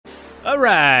All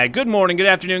right. Good morning, good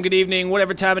afternoon, good evening,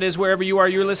 whatever time it is, wherever you are.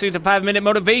 You're listening to 5 Minute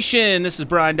Motivation. This is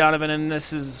Brian Donovan, and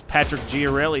this is Patrick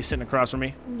Giorelli sitting across from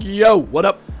me. Yo, what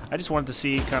up? I just wanted to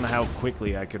see kind of how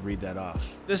quickly I could read that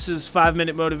off. This is 5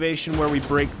 Minute Motivation, where we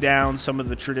break down some of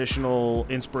the traditional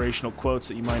inspirational quotes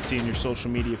that you might see in your social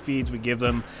media feeds. We give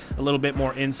them a little bit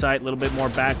more insight, a little bit more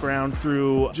background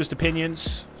through just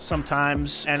opinions,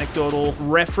 sometimes anecdotal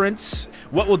reference.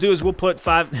 What we'll do is we'll put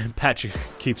five... Patrick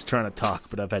keeps trying to talk,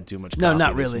 but I've had too much coffee No,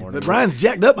 not this really. morning. But Brian's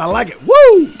jacked up. I like it.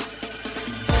 Woo!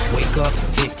 Wake up,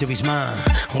 victory's mine.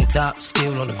 On top,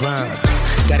 still on the grind.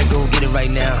 Gotta go get it right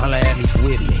now. Holla at me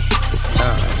with me. It's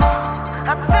time.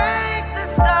 I think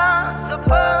the stars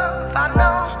above. I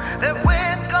know that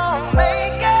we're gonna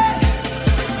make it.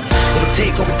 It'll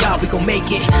take all we got, we gon'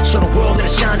 make it. Show the world that I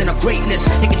shine in our greatness.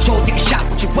 Take control, take a shot,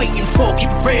 what you waiting for. Keep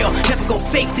it real, never gon'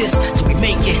 fake this. Till we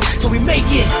make it, till we make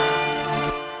it.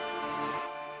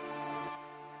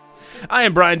 I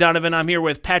am Brian Donovan. I'm here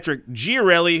with Patrick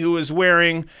Giorelli, who is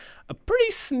wearing a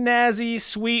pretty snazzy,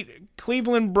 sweet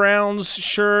Cleveland Browns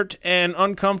shirt and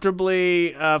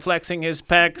uncomfortably flexing his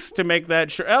pecs to make that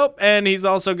shirt. Oh, and he's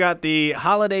also got the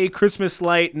holiday Christmas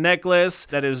light necklace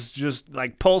that is just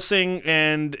like pulsing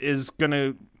and is going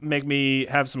to make me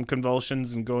have some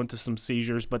convulsions and go into some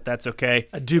seizures, but that's okay.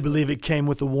 I do believe it came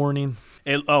with a warning.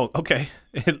 Okay.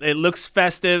 It looks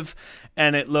festive,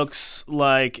 and it looks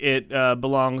like it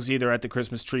belongs either at the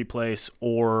Christmas tree place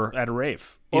or at a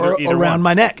rave. Or around one.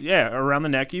 my neck. Yeah, around the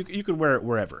neck. You could wear it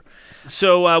wherever.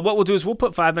 So what we'll do is we'll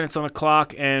put 5 minutes on the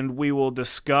clock, and we will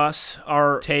discuss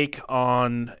our take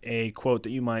on a quote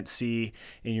that you might see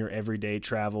in your everyday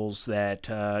travels that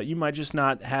you might just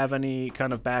not have any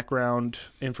kind of background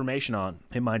information on.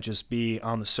 It might just be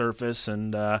on the surface,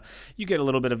 and you get a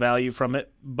little bit of value from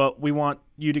it, but we want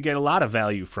you to get a lot of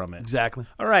value from it. Exactly.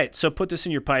 All right, so put this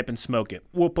in your pipe and smoke it.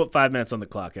 We'll put 5 minutes on the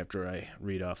clock after I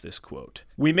read off this quote.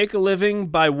 We make a living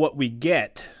by what we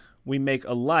get. We make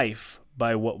a life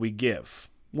by what we give.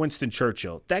 Winston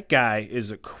Churchill. That guy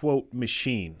is a quote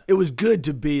machine. It was good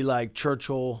to be like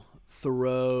Churchill,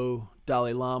 Thoreau,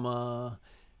 Dalai Lama,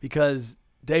 because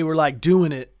they were like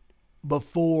doing it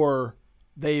before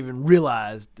they even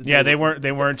realized. Yeah, they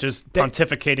weren't just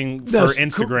pontificating for No,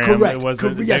 Instagram. correct. It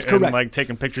wasn't Yes, and, correct. like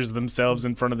taking pictures of themselves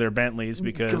in front of their Bentleys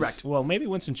because Correct. Well, maybe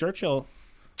Winston Churchill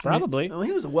probably. Well,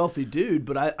 he was a wealthy dude,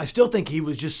 but I still think he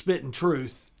was just spitting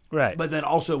truth. Right. But then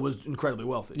also was incredibly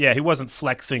wealthy. Yeah, he wasn't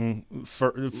flexing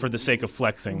for the sake of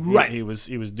flexing. Right. He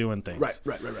was doing things.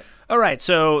 Right. All right,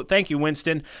 so thank you,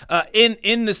 Winston.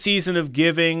 In the season of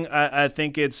giving, I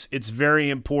think it's very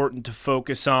important to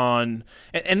focus on,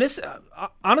 and this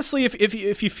honestly,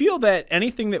 if you feel that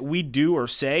anything that we do or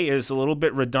say is a little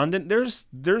bit redundant,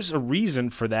 there's a reason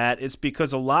for that. It's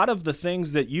because a lot of the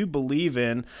things that you believe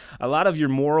in, a lot of your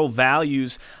moral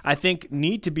values, I think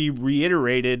need to be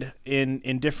reiterated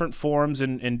in different forms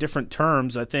and in different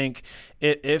terms. I think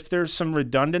if there's some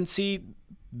redundancy,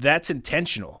 that's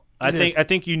intentional. I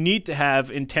think you need to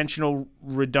have intentional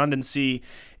redundancy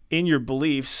in your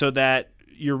beliefs so that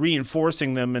you're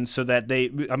reinforcing them, and so that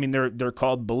they're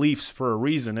called beliefs for a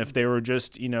reason. If they were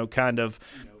just kind of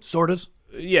Sort of.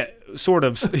 yeah, sort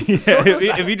of.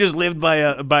 Yeah. If you just lived by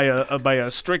a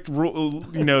strict rule,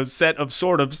 set of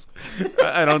sort ofs,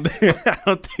 I don't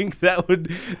think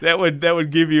that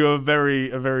would give you a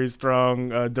very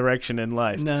strong direction in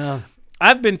life. No.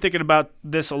 I've been thinking about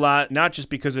this a lot, not just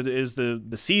because it is the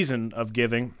season of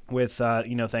giving with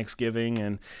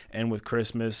Thanksgiving and with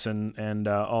Christmas and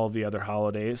all the other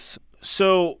holidays.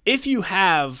 So if you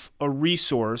have a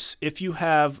resource, if you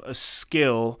have a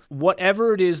skill,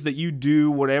 whatever it is that you do,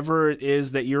 whatever it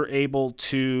is that you're able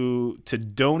to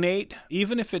donate,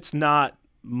 even if it's not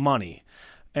money.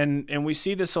 And we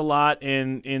see this a lot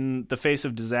in the face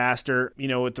of disaster,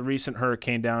 with the recent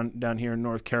hurricane down here in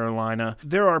North Carolina.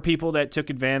 There are people that took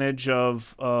advantage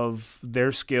of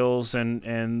their skills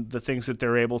and the things that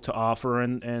they're able to offer,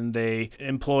 and they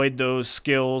employed those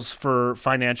skills for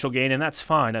financial gain, and that's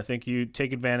fine. I think you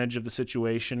take advantage of the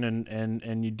situation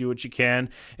and you do what you can.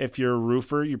 If you're a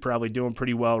roofer, you're probably doing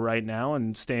pretty well right now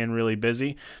and staying really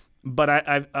busy. But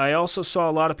I also saw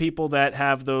a lot of people that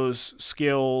have those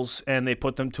skills and they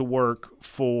put them to work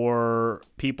for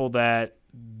people that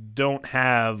don't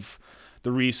have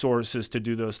the resources to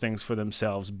do those things for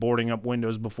themselves, boarding up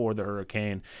windows before the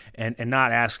hurricane and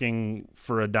not asking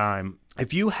for a dime.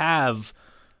 If you have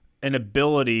an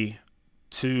ability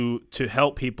to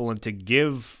help people and to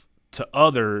give to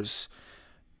others,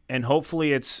 and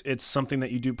hopefully it's something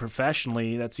that you do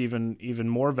professionally that's even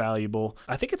more valuable,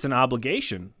 I think it's an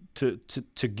obligation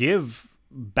to give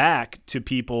back to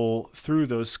people through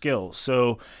those skills.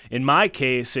 So in my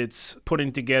case, it's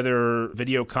putting together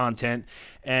video content,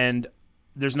 and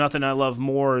there's nothing I love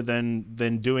more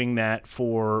than doing that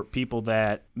for people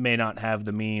that may not have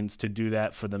the means to do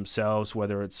that for themselves,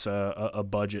 whether it's a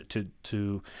budget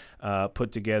to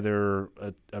put together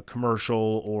a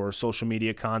commercial or social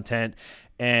media content.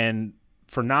 And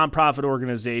for nonprofit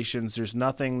organizations, there's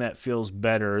nothing that feels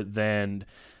better than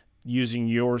using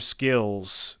your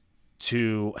skills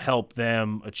to help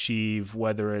them achieve,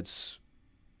 whether it's,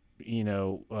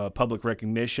 public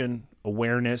recognition,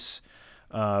 awareness,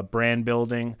 brand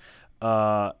building.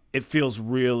 It feels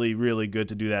really, really good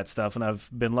to do that stuff. And I've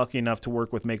been lucky enough to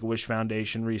work with Make-A-Wish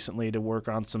Foundation recently to work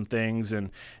on some things,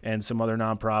 and some other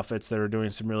nonprofits that are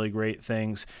doing some really great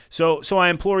things. So I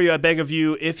implore you, I beg of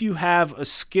you, if you have a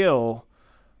skill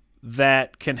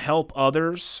that can help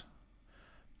others,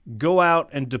 go out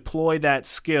and deploy that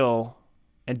skill,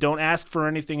 and don't ask for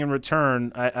anything in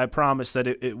return. I promise that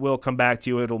it will come back to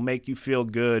you. It'll make you feel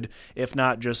good, if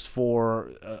not just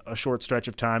for a short stretch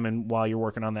of time and while you're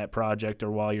working on that project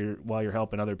or while you're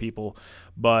helping other people.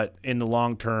 But in the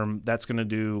long term, that's going to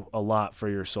do a lot for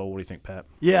your soul. What do you think, Pat?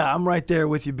 Yeah, I'm right there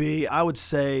with you, B. I would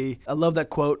say, I love that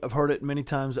quote. I've heard it many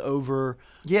times over.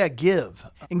 Yeah, give.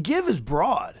 And give is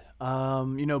broad.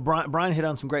 Brian hit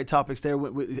on some great topics there.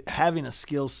 With having a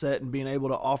skill set and being able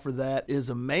to offer that is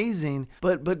amazing.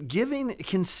 But giving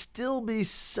can still be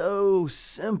so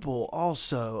simple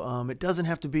also. It doesn't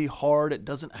have to be hard. It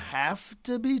doesn't have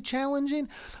to be challenging.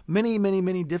 Many, many,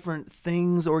 many different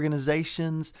things,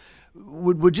 organizations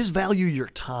would just value your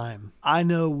time. I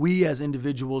know we as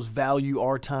individuals value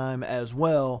our time as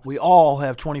well. We all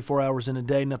have 24 hours in a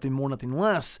day, nothing more, nothing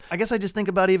less. I guess I just think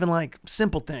about even like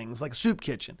simple things like a soup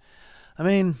kitchen. I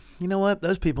mean, you know what?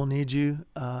 Those people need you.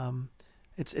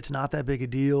 It's not that big a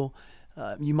deal.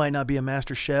 You might not be a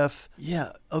master chef.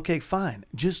 Yeah, okay, fine.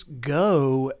 Just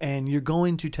go, and you're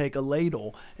going to take a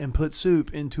ladle and put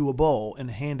soup into a bowl and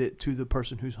hand it to the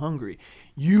person who's hungry.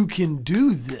 You can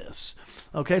do this,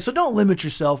 okay? So don't limit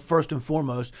yourself first and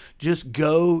foremost. Just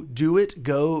go do it.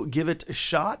 Go give it a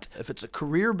shot. If it's a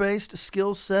career-based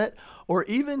skill set or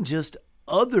even just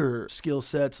other skill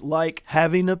sets like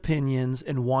having opinions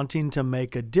and wanting to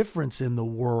make a difference in the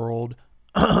world,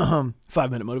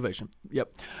 5-minute motivation.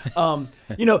 Yep.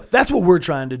 That's what we're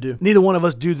trying to do. Neither one of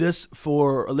us do this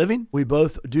for a living. We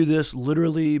both do this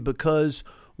literally because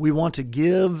we want to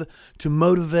give, to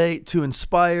motivate, to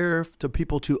inspire, to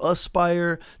people to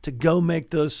aspire, to go make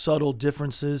those subtle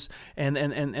differences. And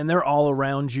they're all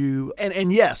around you.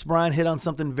 And yes, Brian hit on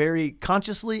something very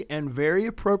consciously and very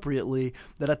appropriately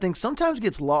that I think sometimes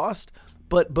gets lost.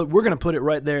 But we're going to put it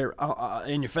right there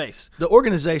in your face. The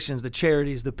organizations, the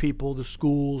charities, the people, the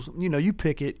schools, you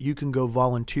pick it. You can go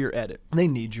volunteer at it. They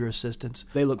need your assistance.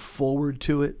 They look forward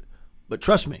to it. But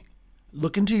trust me,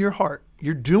 look into your heart.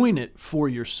 You're doing it for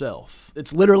yourself.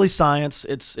 It's literally science.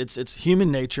 It's human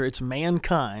nature. It's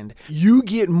mankind. You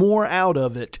get more out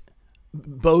of it,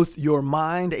 both your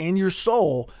mind and your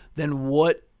soul, than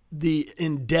what the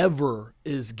endeavor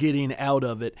is getting out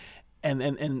of it.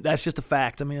 And that's just a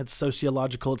fact. I mean, it's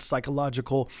sociological, it's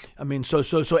psychological. I mean, so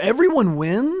everyone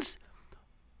wins,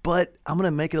 but I'm going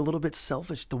to make it a little bit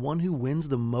selfish. The one who wins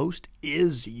the most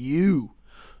is you.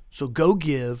 So go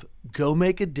give, go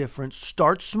make a difference,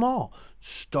 start small,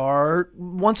 start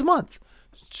once a month,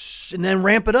 and then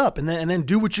ramp it up, and then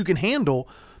do what you can handle.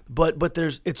 But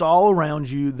it's all around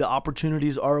you. The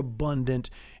opportunities are abundant.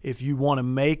 If you want to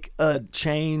make a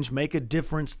change, make a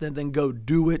difference, then go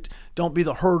do it. Don't be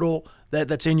the hurdle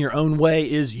that's in your own way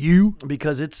is you,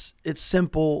 because it's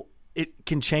simple. It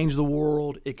can change the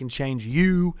world. It can change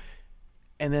you.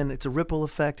 And then it's a ripple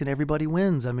effect and everybody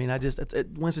wins. I mean,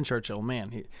 Winston Churchill,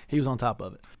 man, he was on top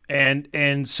of it.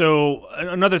 And so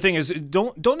another thing is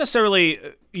don't necessarily,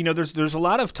 there's a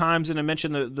lot of times, and I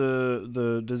mentioned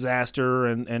the disaster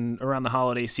and around the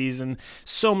holiday season,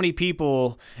 so many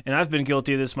people, and I've been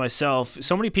guilty of this myself,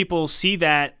 so many people see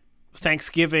that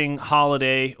Thanksgiving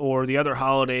holiday or the other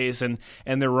holidays and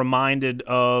they're reminded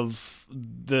of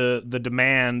the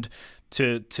demand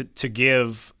to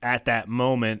give at that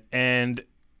moment. And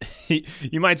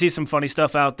you might see some funny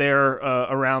stuff out there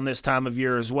around this time of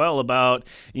year as well about,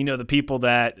 the people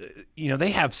that,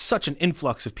 they have such an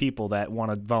influx of people that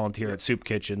want to volunteer at soup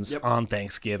kitchens on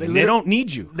Thanksgiving. They don't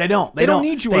need you. They don't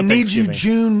need you on Thanksgiving. They need you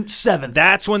June 7th.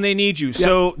 That's when they need you. Yep.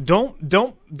 So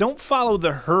don't follow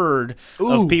the herd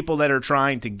of people that are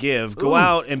trying to give. Go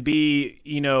out and be,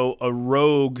 a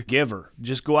rogue giver.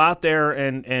 Just go out there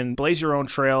and blaze your own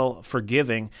trail for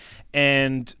giving.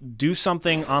 And do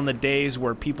something on the days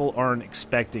where people aren't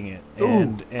expecting it.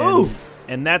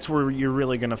 And that's where you're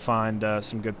really going to find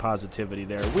some good positivity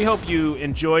there. We hope you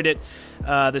enjoyed it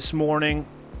this morning.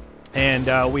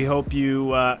 And we hope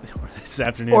you this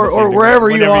afternoon or wherever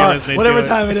you are, whatever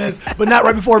time it is, but not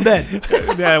right before bed.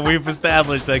 Yeah, we've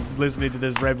established that listening to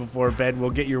this right before bed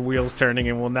will get your wheels turning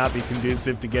and will not be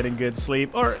conducive to getting good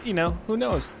sleep. Or, who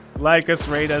knows? Like us,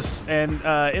 rate us, and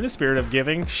in the spirit of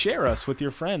giving, share us with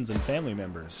your friends and family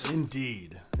members.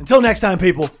 Indeed. Until next time,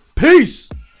 people. Peace.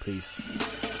 Peace.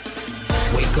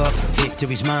 Wake up,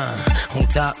 victory's mine. On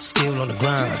top, still on the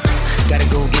grind. Gotta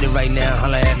go get it right now.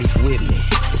 Holla at me with me.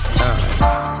 It's time.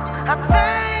 I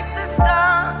thank the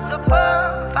stars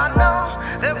above. I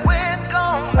know that we're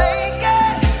gonna make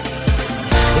it.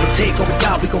 It'll take all we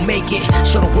got, we gon' make it.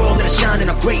 Show the world that I shine in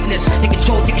our greatness. Take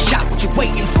control, take a shot, what you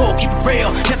waiting for? Keep it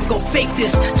real, never go fake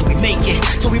this. Till we make it,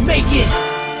 till we make it.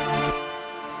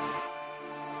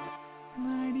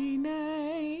 Nighty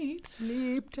night,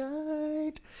 sleep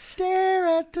tight, stare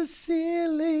at the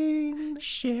ceiling.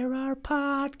 Share our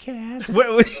podcast.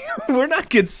 We're not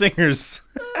good singers.